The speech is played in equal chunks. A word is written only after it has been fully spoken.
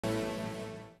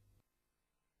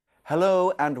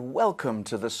Hello and welcome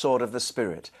to the Sword of the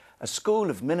Spirit, a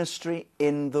school of ministry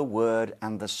in the Word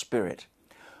and the Spirit.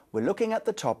 We're looking at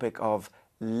the topic of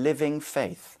living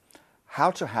faith, how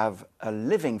to have a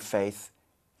living faith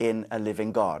in a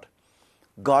living God.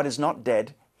 God is not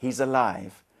dead, He's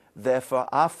alive. Therefore,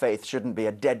 our faith shouldn't be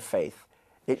a dead faith.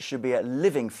 It should be a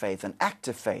living faith, an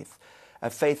active faith, a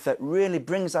faith that really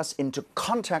brings us into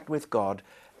contact with God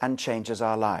and changes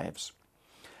our lives.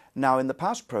 Now, in the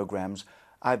past programs,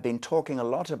 I've been talking a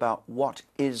lot about what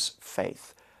is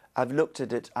faith. I've looked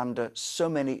at it under so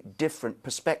many different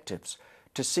perspectives,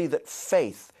 to see that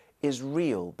faith is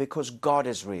real because God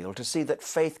is real, to see that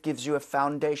faith gives you a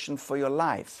foundation for your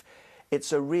life.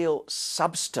 It's a real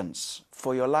substance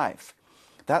for your life.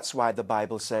 That's why the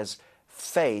Bible says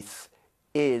faith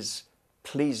is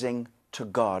pleasing to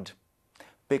God,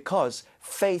 because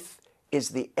faith is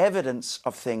the evidence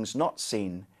of things not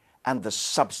seen and the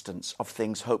substance of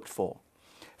things hoped for.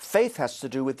 Faith has to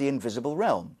do with the invisible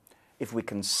realm. If we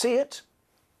can see it,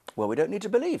 well, we don't need to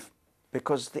believe,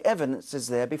 because the evidence is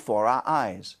there before our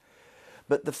eyes.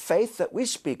 But the faith that we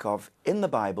speak of in the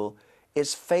Bible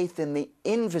is faith in the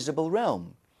invisible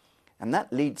realm. And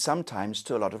that leads sometimes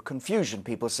to a lot of confusion.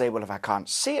 People say, well, if I can't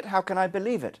see it, how can I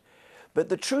believe it? But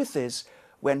the truth is,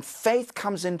 when faith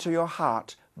comes into your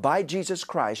heart by Jesus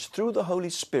Christ through the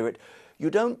Holy Spirit, you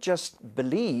don't just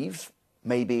believe,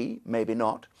 maybe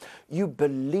not. You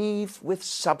believe with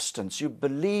substance. You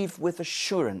believe with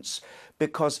assurance,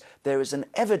 because there is an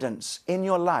evidence in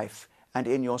your life and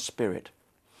in your spirit.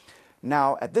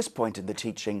 Now, at this point in the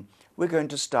teaching, we're going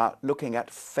to start looking at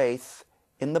faith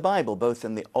in the Bible, both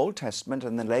in the Old Testament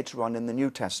and then later on in the New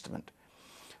Testament.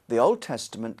 The Old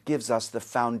Testament gives us the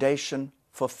foundation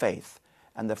for faith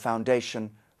and the foundation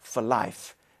for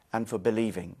life and for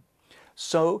believing.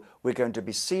 So we're going to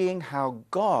be seeing how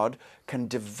God can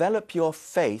develop your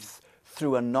faith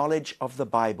through a knowledge of the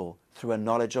Bible, through a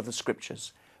knowledge of the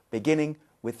Scriptures, beginning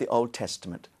with the Old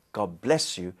Testament. God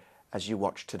bless you as you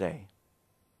watch today.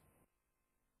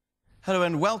 Hello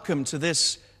and welcome to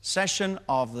this session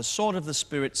of the Sword of the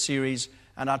Spirit series,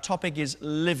 and our topic is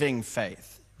living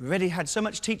faith. We've already had so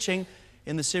much teaching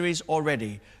in the series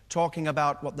already, talking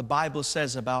about what the Bible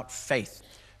says about faith.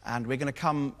 And we're going to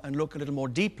come and look a little more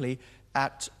deeply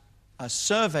at a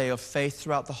survey of faith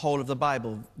throughout the whole of the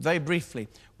Bible. Very briefly,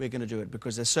 we're going to do it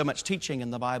because there's so much teaching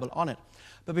in the Bible on it.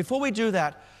 But before we do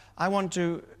that, I want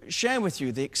to share with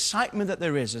you the excitement that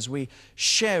there is as we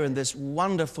share in this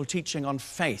wonderful teaching on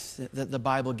faith that the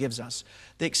Bible gives us.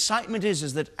 The excitement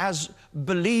is that as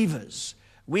believers,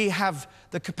 we have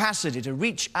the capacity to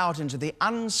reach out into the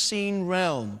unseen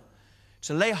realm,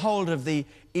 to lay hold of the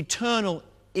eternal,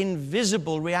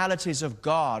 invisible realities of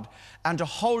God, and to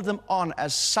hold them on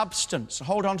as substance,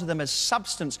 hold on to them as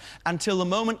substance until the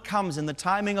moment comes in the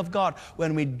timing of God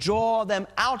when we draw them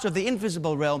out of the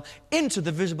invisible realm into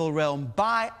the visible realm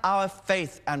by our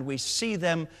faith, and we see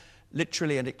them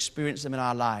literally and experience them in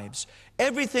our lives.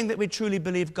 Everything that we truly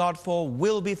believe God for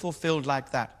will be fulfilled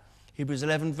like that. Hebrews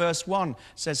 11 verse 1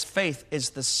 says, faith is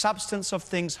the substance of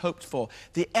things hoped for,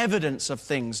 the evidence of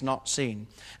things not seen.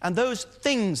 And those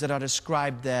things that are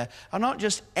described there are not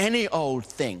just any old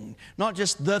thing, not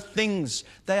just the things.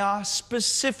 They are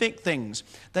specific things.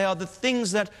 They are the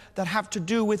things that have to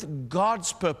do with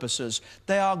God's purposes.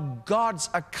 They are God's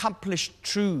accomplished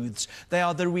truths. They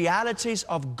are the realities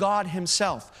of God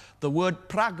Himself. The word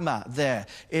pragma there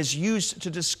is used to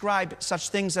describe such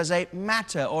things as a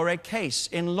matter or a case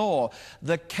in law.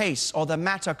 The case or the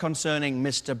matter concerning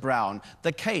Mr. Brown.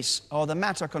 The case or the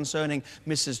matter concerning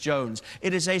Mrs. Jones.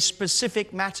 It is a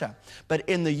specific matter. But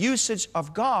in the usage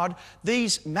of God,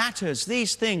 these matters,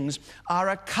 these things are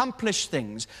accomplished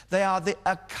things. They are the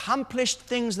accomplished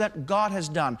things that God has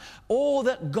done. All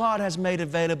that God has made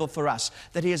available for us,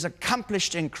 that He has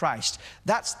accomplished in Christ.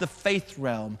 That's the faith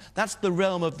realm. That's the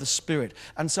realm of the Spirit.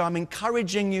 And so I'm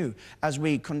encouraging you as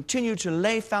we continue to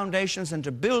lay foundations and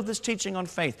to build this teaching on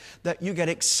faith, that you get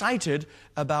excited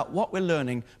about what we're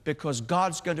learning, because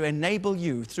God's going to enable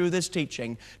you through this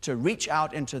teaching to reach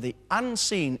out into the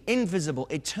unseen, invisible,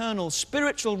 eternal,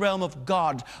 spiritual realm of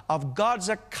God, of God's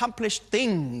accomplished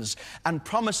things and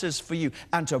promises for you,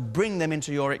 and to bring them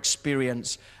into your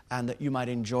experience and that you might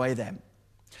enjoy them.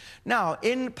 Now,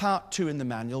 in part 2 in the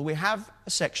manual, we have a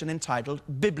section entitled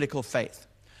Biblical Faith.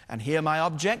 And here my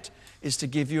object is to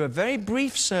give you a very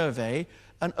brief survey,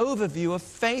 an overview of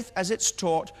faith as it's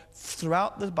taught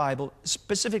throughout the Bible,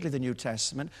 specifically the New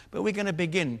Testament. But we're going to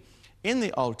begin in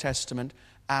the Old Testament.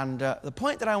 And the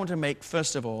point that I want to make,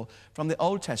 first of all, from the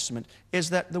Old Testament is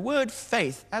that the word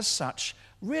faith as such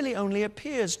really only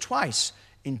appears twice.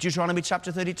 In Deuteronomy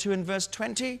chapter 32 and verse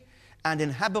 20, and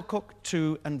in Habakkuk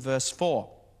 2 and verse 4.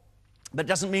 But it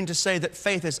doesn't mean to say that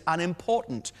faith is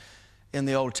unimportant in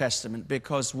the Old Testament,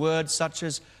 because words such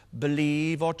as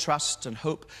believe or trust and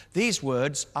hope, these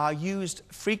words are used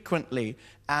frequently.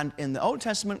 And in the Old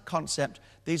Testament concept,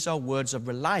 these are words of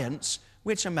reliance,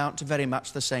 which amount to very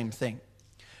much the same thing.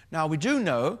 Now, we do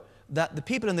know that the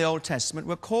people in the Old Testament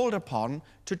were called upon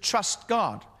to trust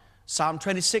God. Psalm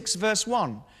 26, verse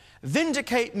 1.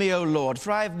 Vindicate me, O Lord,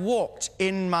 for I have walked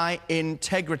in my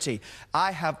integrity.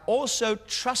 I have also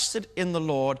trusted in the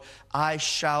Lord. I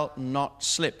shall not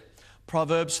slip.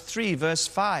 Proverbs 3, verse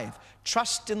 5.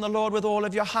 Trust in the Lord with all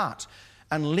of your heart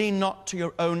and lean not to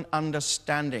your own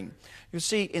understanding. You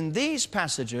see, in these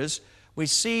passages, we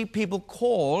see people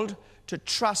called to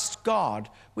trust God,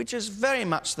 which is very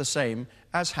much the same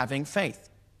as having faith.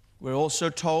 We're also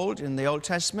told in the Old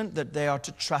Testament that they are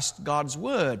to trust God's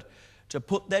word, to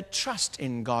put their trust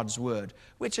in God's word,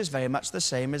 which is very much the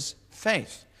same as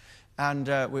faith. And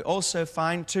we also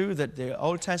find, too, that the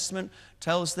Old Testament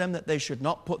tells them that they should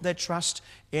not put their trust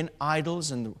in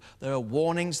idols, and there are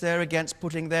warnings there against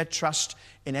putting their trust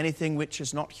in anything which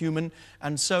is not human.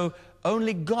 And so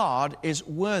only God is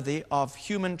worthy of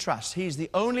human trust. He's the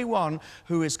only one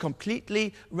who is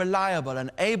completely reliable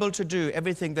and able to do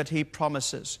everything that he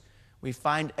promises. We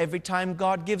find every time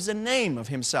God gives a name of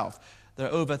himself. There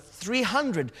are over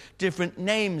 300 different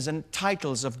names and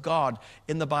titles of God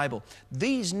in the Bible.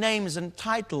 These names and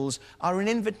titles are an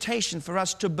invitation for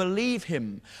us to believe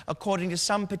him according to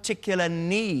some particular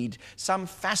need, some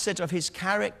facet of his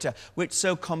character, which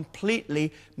so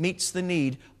completely meets the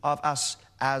need of us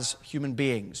as human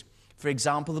beings. For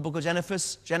example, the book of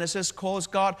Genesis calls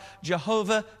God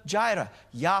Jehovah Jireh,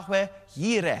 Yahweh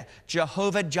Yireh,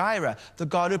 Jehovah Jireh, the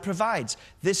God who provides.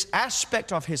 This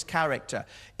aspect of his character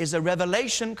is a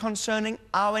revelation concerning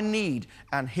our need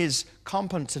and his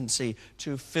competency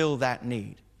to fill that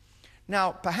need.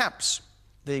 Now, perhaps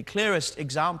the clearest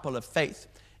example of faith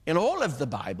in all of the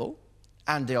Bible,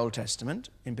 and the Old Testament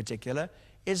in particular,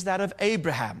 is that of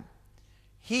Abraham.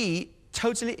 He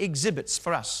totally exhibits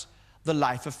for us the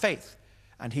life of faith.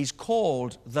 And he's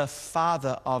called the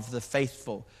father of the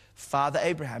faithful. Father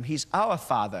Abraham, he's our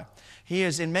father. He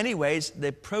is in many ways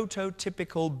the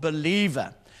prototypical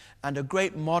believer and a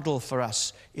great model for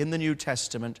us in the New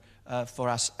Testament for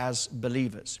us as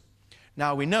believers.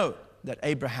 Now we know that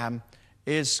Abraham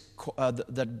is,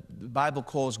 the Bible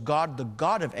calls God the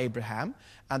God of Abraham,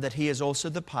 and that he is also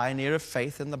the pioneer of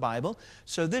faith in the Bible.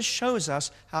 So this shows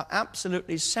us how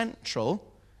absolutely central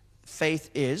faith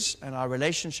is, and our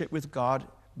relationship with God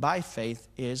by faith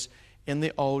is in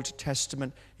the Old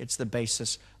Testament. It's the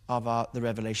basis of the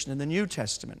revelation in the New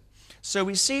Testament. So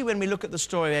we see, when we look at the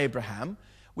story of Abraham,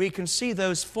 we can see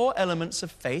those four elements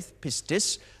of faith,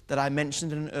 pistis, that I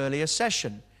mentioned in an earlier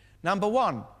session. Number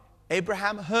one,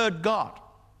 Abraham heard God.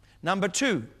 Number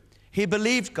two, he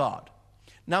believed God.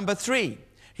 Number three,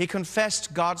 he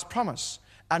confessed God's promise.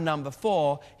 And number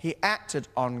four, he acted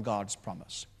on God's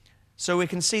promise. So we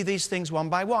can see these things one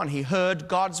by one. He heard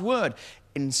God's word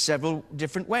in several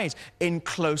different ways, in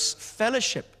close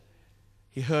fellowship.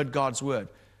 He heard God's word.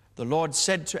 The Lord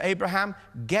said to Abraham,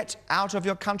 "Get out of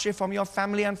your country, from your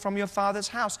family, and from your father's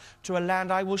house, to a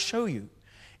land I will show you."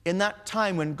 In that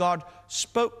time when God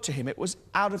spoke to him, it was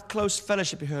out of close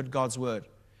fellowship he heard God's word.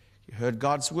 He heard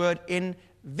God's word in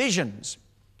visions.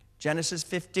 Genesis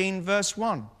 15, verse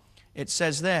 1. It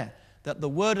says there that the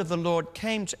word of the Lord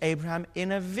came to Abraham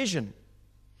in a vision.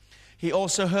 He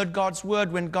also heard God's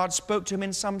word when God spoke to him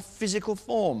in some physical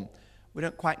form. We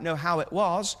don't quite know how it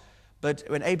was, but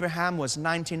when Abraham was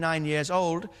 99 years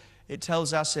old, it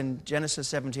tells us in Genesis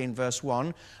 17, verse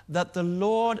 1, that the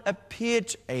Lord appeared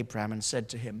to Abraham and said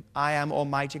to him, "I am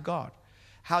Almighty God."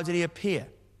 How did he appear?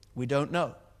 We don't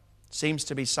know. Seems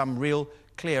to be some real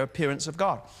clear appearance of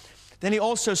God. Then he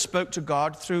also spoke to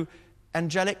God through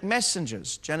angelic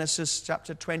messengers. Genesis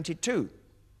chapter 22.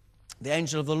 The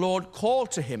angel of the Lord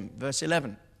called to him, verse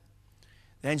 11.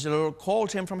 The angel of the Lord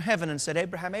called him from heaven and said,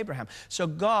 "Abraham, Abraham." So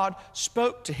God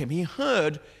spoke to him. He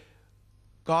heard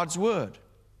God's word.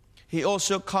 He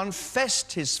also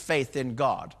confessed his faith in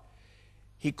God.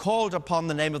 He called upon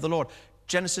the name of the Lord.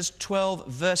 Genesis 12,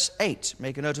 verse 8.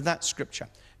 Make a note of that scripture.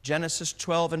 Genesis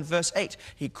 12 and verse 8.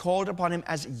 He called upon him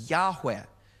as Yahweh.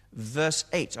 Verse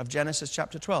 8 of Genesis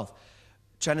chapter 12.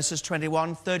 Genesis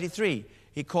 21, 33.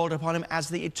 He called upon him as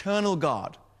the eternal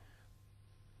God.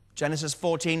 Genesis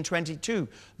 14, 22.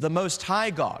 The Most High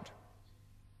God.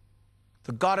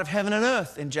 The God of heaven and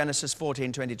earth in Genesis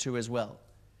 14, 22 as well.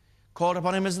 Called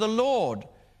upon him as the Lord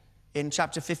in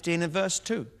chapter 15 and verse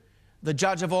 2. The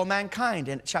judge of all mankind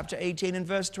in chapter 18 and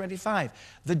verse 25.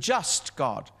 The just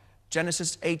God,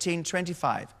 Genesis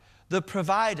 18:25. The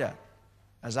provider,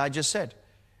 as I just said,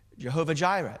 Jehovah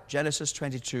Jireh, Genesis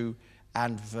 22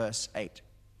 and verse 8.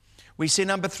 We see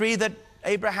number 3 that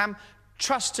Abraham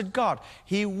trusted God.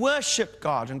 He worshiped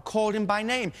God and called him by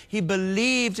name. He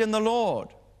believed in the Lord.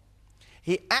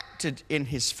 He acted in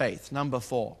his faith. Number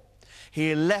 4.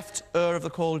 He left Ur of the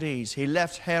Chaldees. He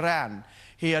left Haran.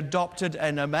 He adopted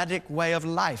a nomadic way of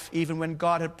life. Even when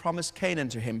God had promised Canaan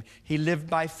to him, he lived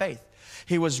by faith.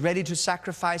 He was ready to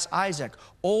sacrifice Isaac.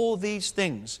 All these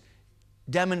things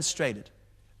demonstrated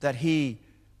that he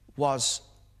was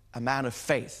a man of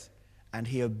faith, and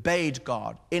he obeyed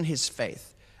God in his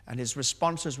faith, and his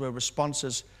responses were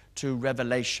responses to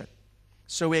revelation.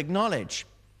 So we acknowledge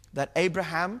that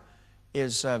Abraham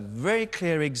is a very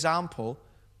clear example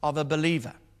of a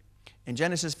believer. In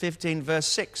Genesis 15, verse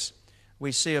 6,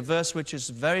 we see a verse which is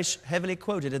very heavily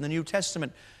quoted in the New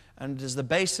Testament and is the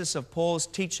basis of Paul's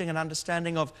teaching and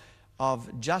understanding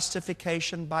of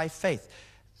justification by faith.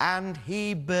 And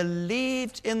he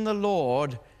believed in the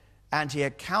Lord, and he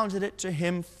accounted it to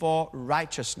him for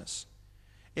righteousness.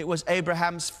 It was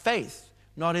Abraham's faith,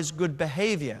 not his good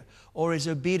behavior or his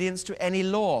obedience to any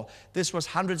law. This was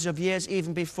hundreds of years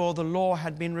even before the law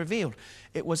had been revealed.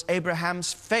 It was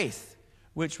Abraham's faith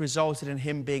which resulted in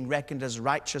him being reckoned as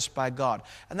righteous by God.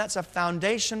 And that's a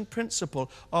foundation principle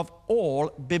of all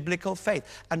biblical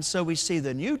faith. And so we see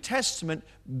the New Testament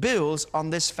builds on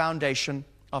this foundation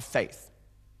of faith.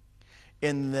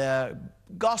 In the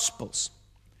Gospels,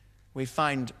 we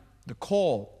find the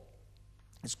call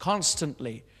is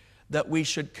constantly that we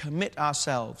should commit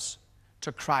ourselves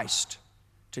to Christ,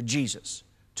 to Jesus,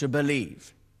 to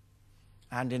believe.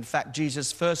 And in fact,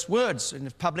 Jesus' first words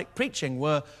in public preaching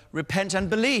were, repent and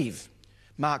believe.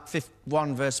 Mark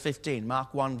 1 verse 15.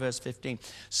 Mark 1 verse 15.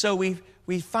 So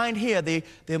we find here the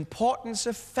importance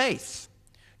of faith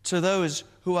to those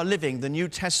who are living the New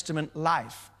Testament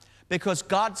life. Because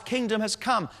God's kingdom has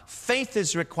come, faith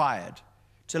is required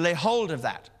to lay hold of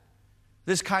that.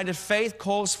 This kind of faith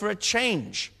calls for a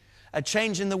change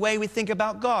in the way we think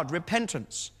about God,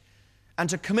 repentance, and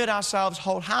to commit ourselves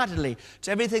wholeheartedly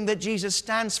to everything that Jesus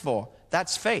stands for.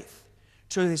 That's faith,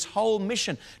 to his whole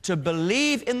mission. To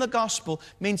believe in the gospel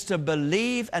means to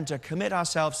believe and to commit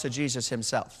ourselves to Jesus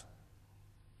himself.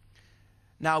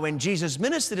 Now, when Jesus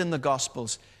ministered in the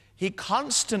Gospels, he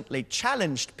constantly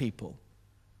challenged people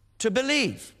to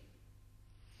believe.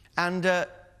 And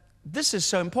this is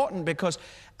so important because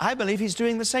I believe he's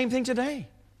doing the same thing today.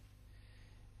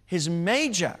 His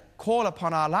major call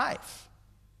upon our life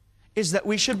is that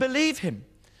we should believe him.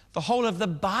 The whole of the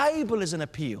Bible is an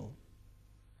appeal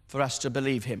for us to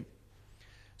believe him.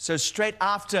 So straight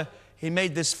after he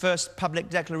made this first public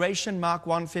declaration, Mark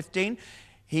 1:15,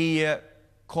 he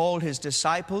called his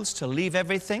disciples to leave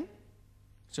everything,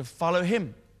 to follow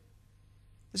him.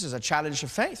 This is a challenge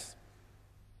of faith.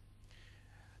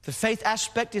 The faith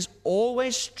aspect is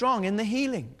always strong in the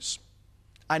healings.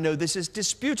 I know this is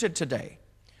disputed today.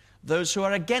 Those who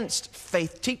are against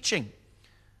faith teaching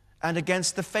and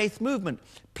against the faith movement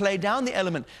play down the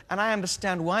element. And I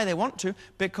understand why they want to,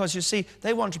 because you see,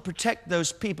 they want to protect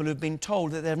those people who've been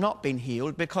told that they've not been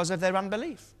healed because of their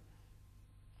unbelief.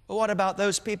 But what about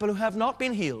those people who have not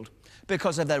been healed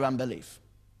because of their unbelief?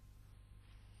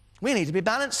 We need to be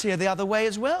balanced here the other way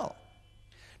as well.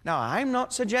 Now, I'm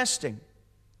not suggesting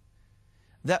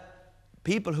that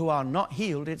people who are not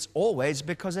healed, it's always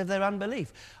because of their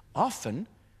unbelief. Often,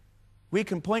 we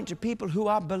can point to people who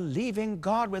are believing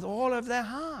God with all of their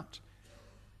heart.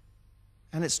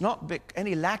 And it's not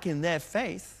any lack in their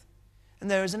faith. And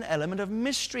there is an element of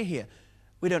mystery here.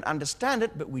 We don't understand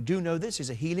it, but we do know this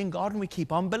is a healing God, and we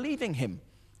keep on believing him.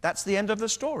 That's the end of the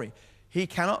story. He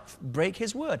cannot break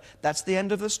his word. That's the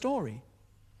end of the story.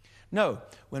 No,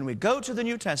 when we go to the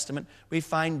New Testament, we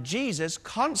find Jesus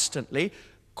constantly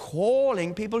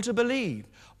calling people to believe.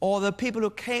 Or the people who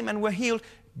came and were healed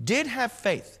did have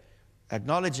faith,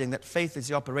 acknowledging that faith is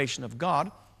the operation of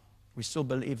God. We still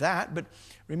believe that. But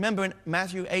remember in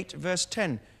Matthew 8, verse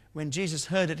 10, when Jesus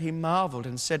heard it, he marveled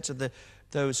and said to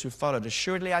those who followed,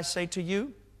 assuredly I say to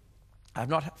you, I have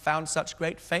not found such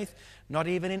great faith, not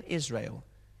even in Israel.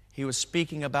 He was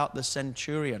speaking about the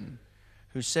centurion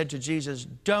who said to Jesus,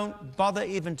 don't bother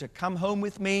even to come home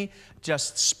with me.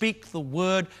 Just speak the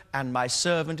word and my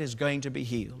servant is going to be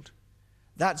healed.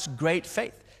 That's great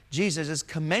faith. Jesus is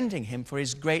commending him for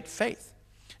his great faith.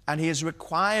 And he is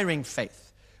requiring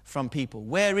faith from people.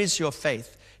 Where is your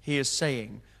faith? He is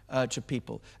saying to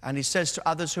people. And he says to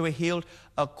others who are healed,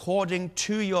 according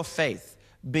to your faith,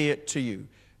 be it to you.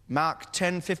 Mark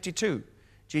 10:52.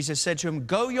 Jesus said to him,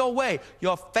 "Go your way,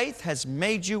 your faith has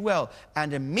made you well."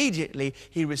 And immediately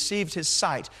he received his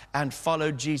sight and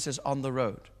followed Jesus on the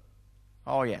road.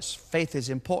 Oh yes, faith is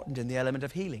important in the element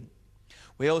of healing.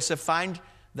 We also find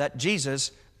that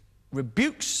Jesus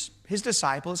rebukes his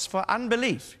disciples for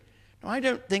unbelief. Now, I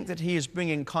don't think that he is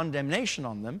bringing condemnation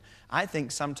on them. I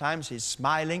think sometimes he's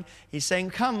smiling. He's saying,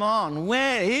 "Come on,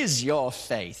 where is your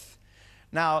faith?"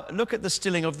 Now, look at the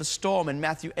stilling of the storm in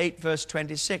Matthew 8, verse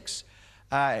 26.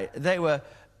 They were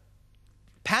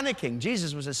panicking.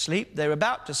 Jesus was asleep. They were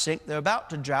about to sink. They were about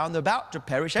to drown. They were about to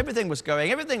perish. Everything was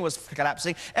going. Everything was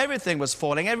collapsing. Everything was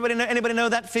falling. Anybody know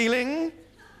that feeling?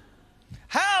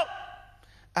 Help!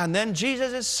 And then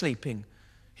Jesus is sleeping.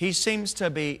 He seems to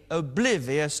be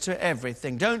oblivious to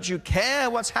everything. "Don't you care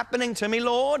what's happening to me,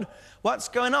 Lord? What's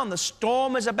going on? The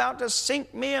storm is about to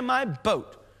sink me and my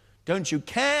boat. Don't you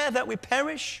care that we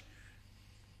perish?"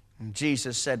 And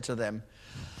Jesus said to them,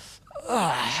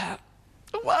 "Why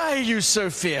are you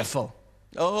so fearful?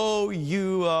 Oh,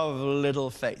 you of little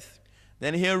faith."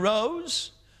 Then he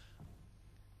arose,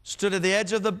 stood at the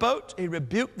edge of the boat. He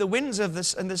rebuked the winds and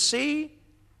the sea.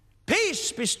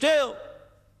 "Peace, be still."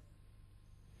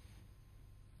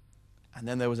 And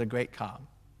then there was a great calm.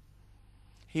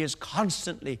 He is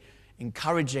constantly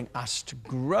encouraging us to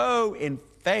grow in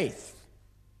faith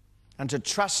and to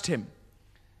trust him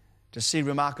to see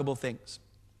remarkable things.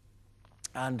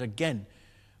 And again,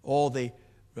 all the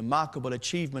remarkable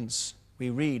achievements we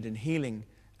read in healing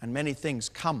and many things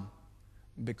come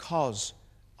because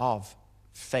of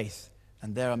faith.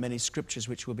 And there are many scriptures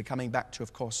which we'll be coming back to,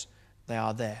 of course. They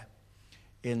are there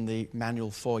in the manual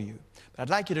for you. But I'd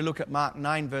like you to look at Mark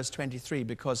 9, verse 23,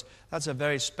 because that's a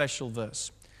very special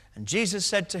verse. "And Jesus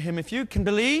said to him, 'If you can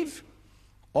believe,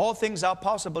 all things are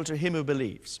possible to him who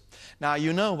believes.'" Now,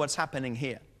 you know what's happening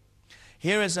here.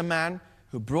 Here is a man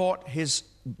who brought his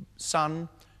son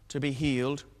to be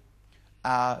healed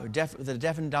with a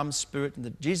deaf and dumb spirit.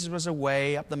 And Jesus was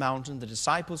away up the mountain. The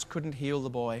disciples couldn't heal the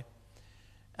boy.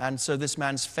 And so this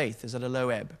man's faith is at a low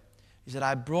ebb. He said,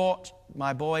 "I brought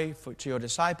my boy to your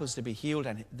disciples to be healed,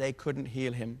 and they couldn't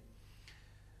heal him.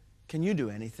 Can you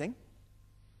do anything?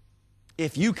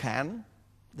 If you can,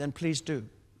 then please do."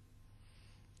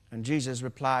 And Jesus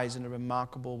replies in a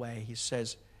remarkable way. He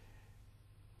says,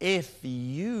 "If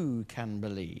you can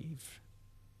believe,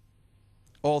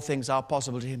 all things are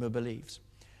possible to him who believes."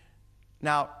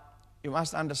 Now, you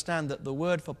must understand that the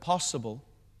word for possible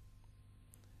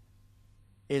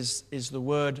is the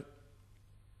word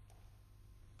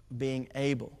being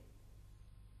able.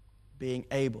 Being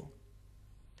able.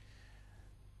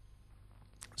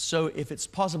 So if it's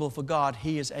possible for God,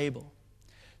 he is able.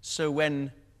 So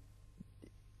when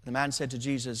the man said to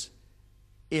Jesus,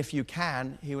 "If you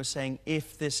can," he was saying,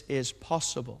 if this is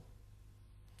possible.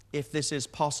 If this is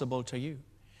possible to you.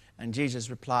 And Jesus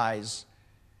replies,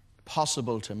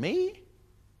 "Possible to me?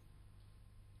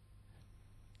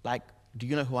 Like, do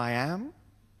you know who I am?"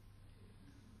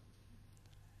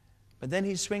 But then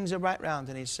he swings it right round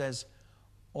and he says,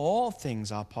 "All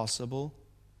things are possible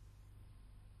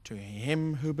to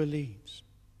him who believes."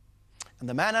 And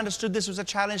the man understood this was a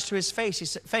challenge to his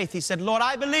faith. He said, "Lord,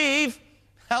 I believe,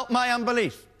 help my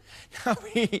unbelief." Now,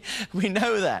 we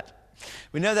know that.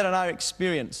 We know that in our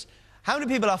experience. How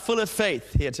many people are full of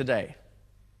faith here today?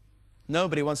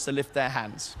 Nobody wants to lift their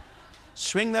hands.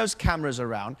 Swing those cameras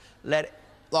around. Let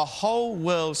the whole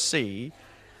world see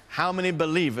how many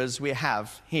believers we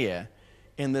have here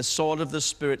in this Sword of the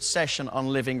Spirit session on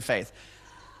living faith.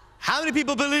 How many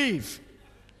people believe?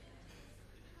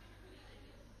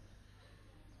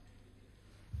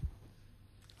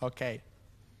 Okay.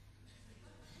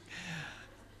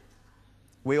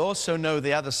 We also know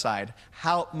the other side.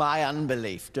 Help my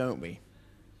unbelief, don't we?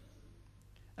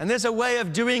 And there's a way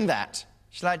of doing that.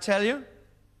 Shall I tell you?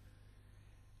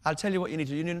 I'll tell you what you need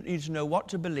to do. You need to know what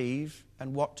to believe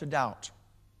and what to doubt.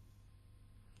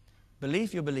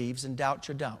 Believe your beliefs and doubt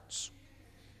your doubts.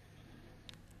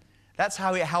 That's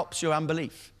how it helps your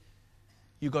unbelief.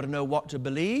 You've got to know what to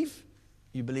believe.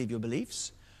 You believe your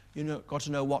beliefs. You've got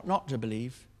to know what not to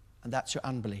believe, and that's your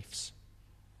unbeliefs.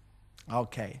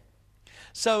 Okay.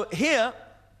 So here,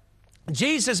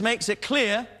 Jesus makes it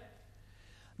clear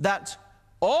that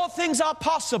all things are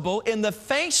possible in the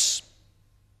face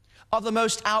of the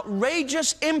most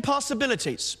outrageous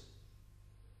impossibilities.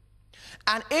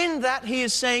 And in that, he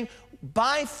is saying,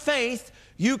 by faith,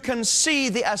 you can see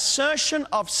the assertion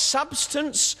of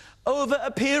substance over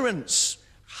appearance.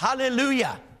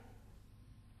 Hallelujah.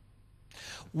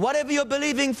 Whatever you're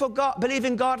believing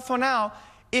God for now,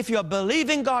 if you're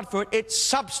believing God for it, it's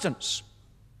substance.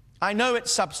 I know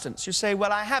it's substance. You say,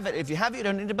 well, I have it. If you have it, you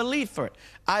don't need to believe for it.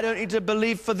 I don't need to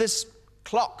believe for this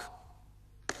clock.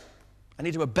 I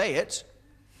need to obey it,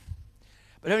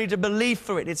 but I don't need to believe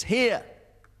for it. It's here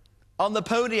on the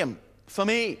podium for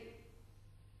me.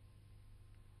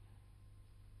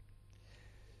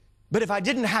 But if I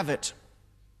didn't have it,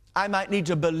 I might need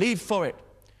to believe for it.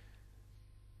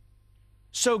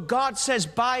 So God says,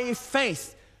 by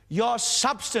faith, your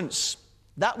substance,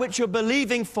 that which you're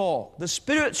believing for, the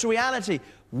Spirit's reality,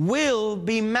 will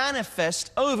be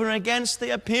manifest over against the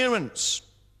appearance.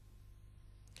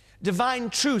 Divine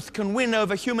truth can win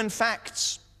over human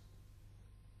facts.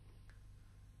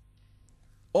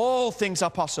 All things are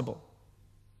possible.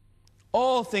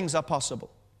 All things are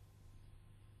possible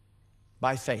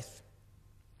by faith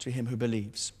to him who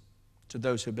believes, to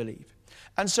those who believe.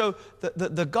 And so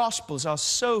the Gospels are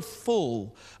so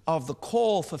full of the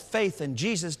call for faith and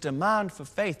Jesus' demand for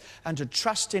faith and to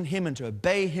trust in him and to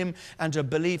obey him and to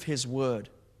believe his word,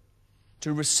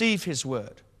 to receive his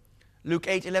word. Luke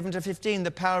 8:11-15,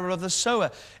 the parable of the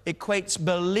sower equates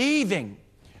believing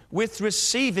with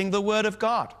receiving the word of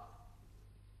God.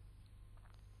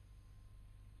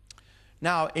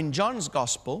 Now, in John's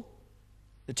Gospel,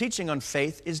 the teaching on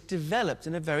faith is developed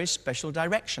in a very special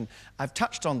direction. I've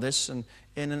touched on this in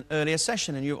an earlier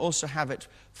session, and you also have it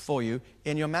for you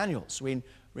in your manuals. We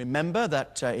remember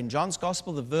that in John's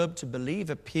Gospel, the verb to believe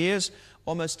appears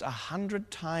almost 100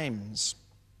 times.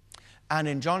 And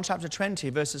in John chapter 20,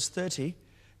 verses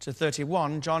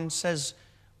 30-31, John says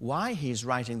why he's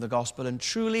writing the gospel. And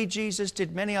truly Jesus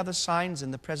did many other signs in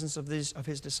the presence of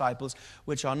his disciples,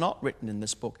 which are not written in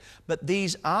this book. But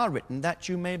these are written that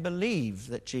you may believe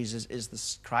that Jesus is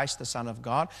the Christ, the Son of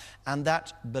God, and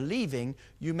that believing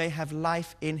you may have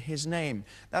life in his name.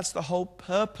 That's the whole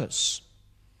purpose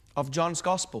of John's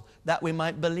gospel, that we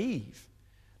might believe.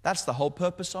 That's the whole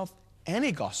purpose of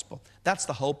any gospel. That's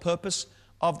the whole purpose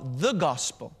of the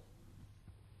gospel.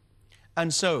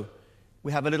 And so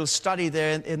we have a little study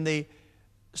there in the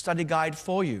study guide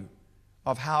for you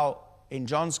of how in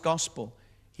John's gospel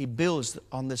he builds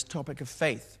on this topic of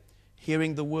faith,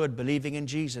 hearing the word, believing in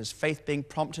Jesus, faith being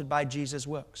prompted by Jesus'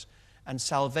 works, and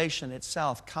salvation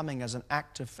itself coming as an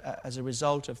act of, as a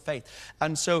result of faith.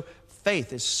 And so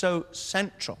faith is so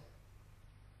central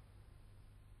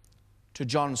to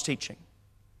John's teaching.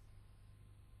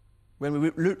 When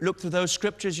we look through those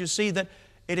scriptures, you see that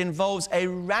it involves a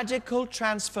radical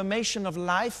transformation of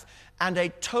life and a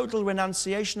total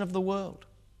renunciation of the world.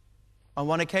 On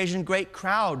one occasion, great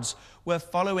crowds were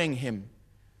following him.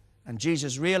 And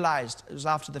Jesus realized, it was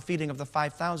after the feeding of the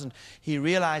 5,000, he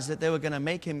realized that they were going to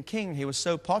make him king. He was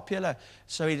so popular,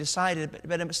 so he decided he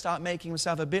better start making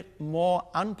himself a bit more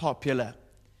unpopular.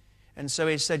 And so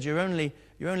he said, you're only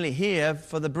here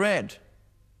for the bread.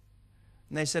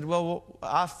 And they said, well,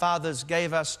 our fathers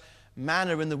gave us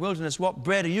manna in the wilderness. What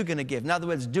bread are you going to give? In other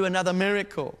words, do another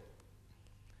miracle.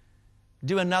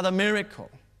 Do another miracle.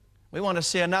 We want to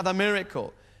see another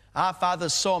miracle. Our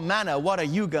fathers saw manna. What are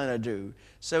you going to do?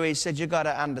 So he said, you got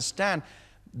to understand,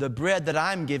 the bread that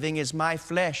I'm giving is my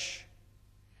flesh.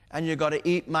 And you got to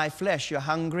eat my flesh. You're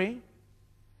hungry?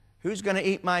 Who's going to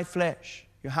eat my flesh?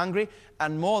 You're hungry?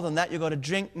 And more than that, you've got to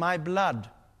drink my blood.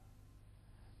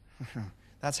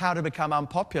 That's how to become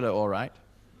unpopular, all right?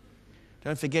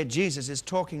 Don't forget, Jesus is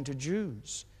talking to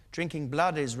Jews. Drinking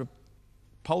blood is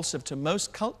repulsive to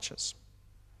most cultures.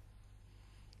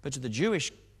 But to the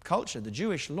Jewish culture, the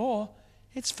Jewish law,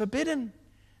 it's forbidden.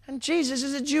 And Jesus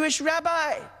is a Jewish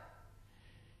rabbi.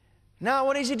 Now,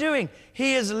 what is he doing?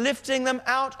 He is lifting them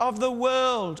out of the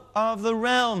world, of the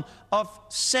realm of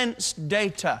sense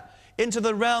data, into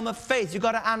the realm of faith. You've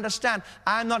got to understand,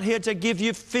 I'm not here to give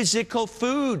you physical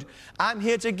food. I'm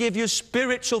here to give you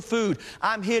spiritual food.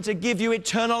 I'm here to give you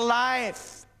eternal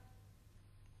life.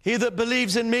 He that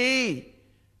believes in me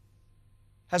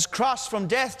has crossed from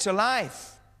death to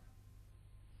life.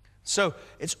 So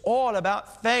it's all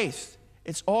about faith.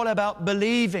 It's all about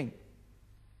believing.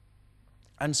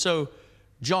 And so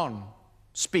John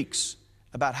speaks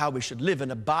about how we should live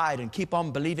and abide and keep on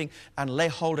believing and lay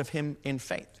hold of him in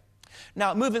faith.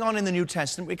 Now, moving on in the New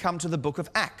Testament, we come to the book of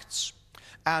Acts.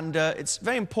 And it's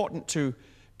very important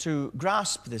to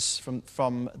grasp this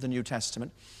from the New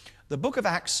Testament. The book of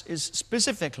Acts is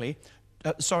specifically,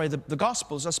 the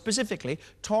Gospels are specifically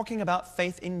talking about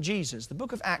faith in Jesus. The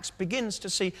book of Acts begins to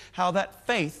see how that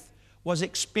faith was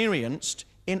experienced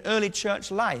in early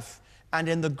church life and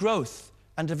in the growth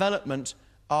and development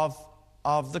of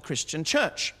the Christian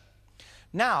church.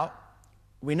 Now,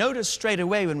 we notice straight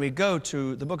away when we go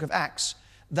to the book of Acts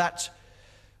that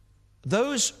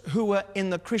those who were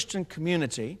in the Christian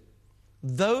community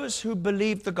Those who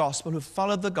believed the gospel, who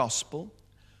followed the gospel,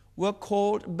 were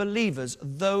called believers,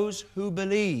 those who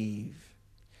believe.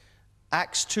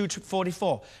 Acts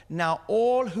 2:44. Now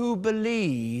all who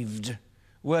believed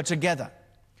were together.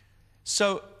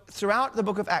 So throughout the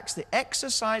book of Acts, the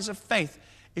exercise of faith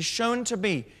is shown to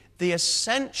be the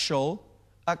essential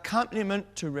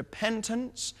accompaniment to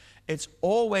repentance. It's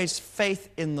always faith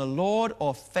in the Lord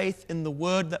or faith in the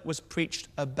word that was preached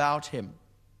about him.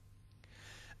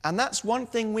 And that's one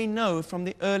thing we know from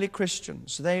the early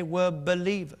Christians. They were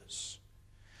believers,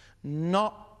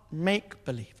 not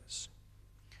make-believers.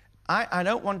 I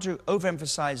don't want to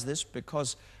overemphasize this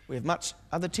because we have much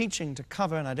other teaching to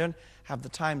cover and I don't have the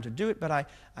time to do it, but I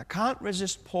can't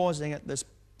resist pausing at this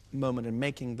moment and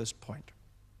making this point.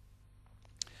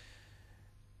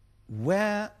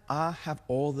 Where have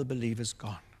all the believers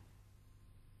gone?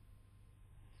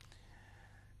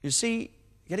 You see,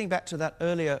 getting back to that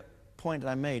earlier point that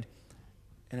I made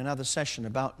in another session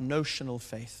about notional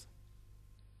faith,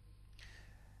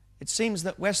 it seems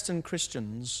that Western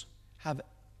Christians have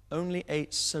only a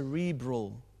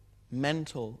cerebral,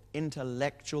 mental,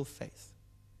 intellectual faith.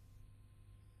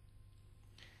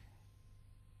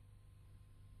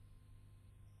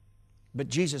 But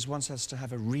Jesus wants us to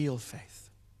have a real faith.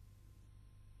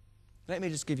 Let me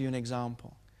just give you an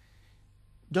example.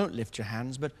 Don't lift your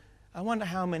hands, but I wonder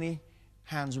how many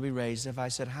hands will be raised if I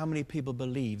said how many people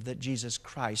believe that Jesus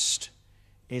Christ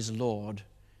is Lord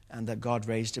and that God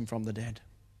raised him from the dead.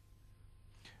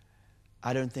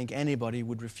 I don't think anybody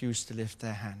would refuse to lift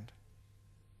their hand.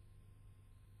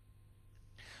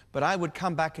 But I would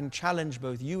come back and challenge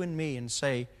both you and me and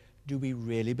say, do we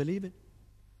really believe it?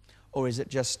 Or is it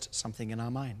just something in our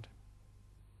mind?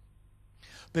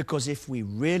 Because if we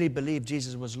really believe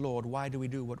Jesus was Lord, why do we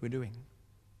do what we're doing?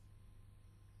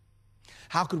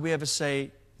 How could we ever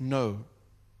say, no,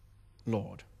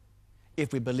 Lord,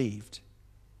 if we believed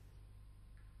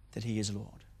that he is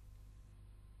Lord?